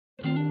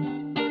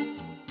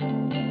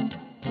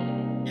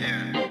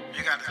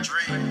got a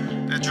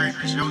dream, that dream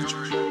is your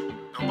dream,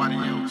 nobody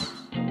else.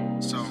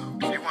 So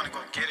if you want to go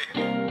get it,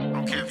 I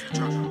don't care if you're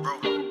drunk or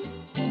broke,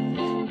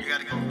 you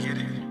gotta go get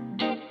it.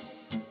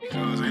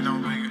 Because ain't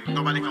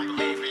nobody gonna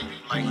believe in you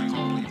like you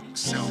gonna believe in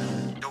yourself.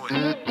 Do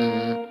it.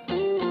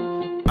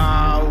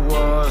 I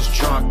was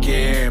drunk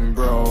and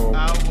broke.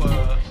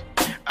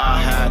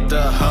 I had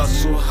to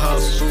hustle,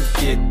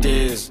 get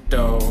this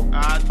dough.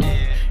 I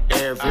did.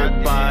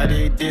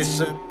 Everybody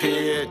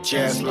disappeared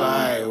just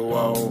like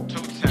whoa. 2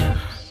 times.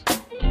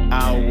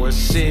 I was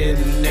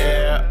sitting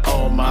there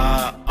on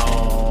my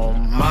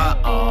own,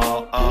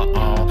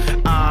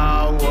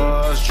 I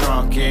was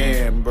drunk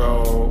and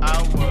broke.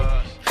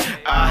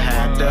 I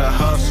had to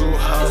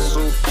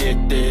hustle,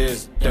 get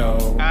this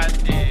dough. I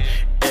did.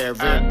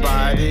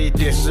 Everybody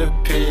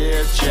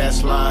disappeared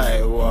just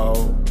like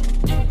whoa.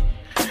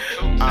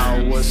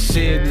 I was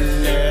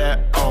sitting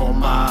there on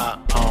my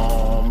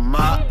own,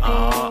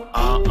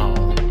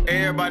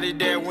 Everybody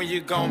there when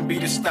you gon' be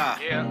the star.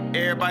 Yeah.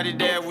 Everybody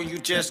there when you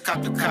just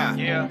cop the car.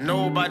 Yeah.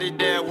 Nobody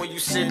there when you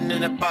sitting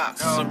in a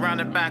box. No.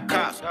 Surrounded by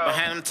cops,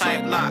 behind them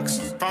tight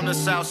locks. From the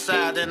south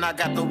side and I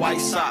got the white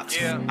socks.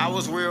 Yeah. I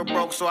was real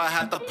broke so I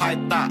had to pipe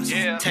thoughts.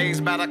 Yeah.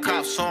 Tased by the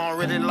cops so I don't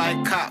really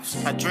like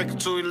cops. I drink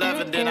to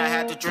 11 then I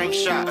had to drink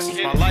shots.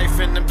 Yeah. My life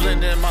in the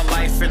blender, my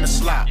life in the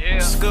slop. Yeah.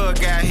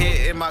 Scud got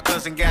hit and my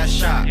cousin got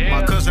shot. Yeah.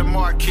 My cousin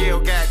Mark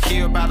got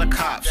killed by the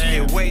cops.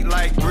 Damn. It weight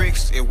like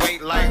bricks, it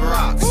weight like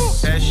rocks. Woo.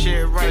 That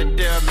shit right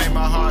there made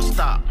my heart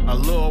stop. A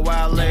little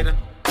while later,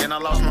 then I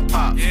lost my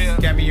pop. Yeah.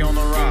 Got me on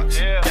the rocks,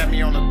 Yeah. got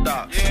me on the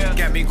docks. Yeah.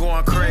 Got me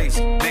going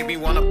crazy, made me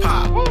wanna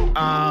pop. Woo.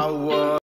 I was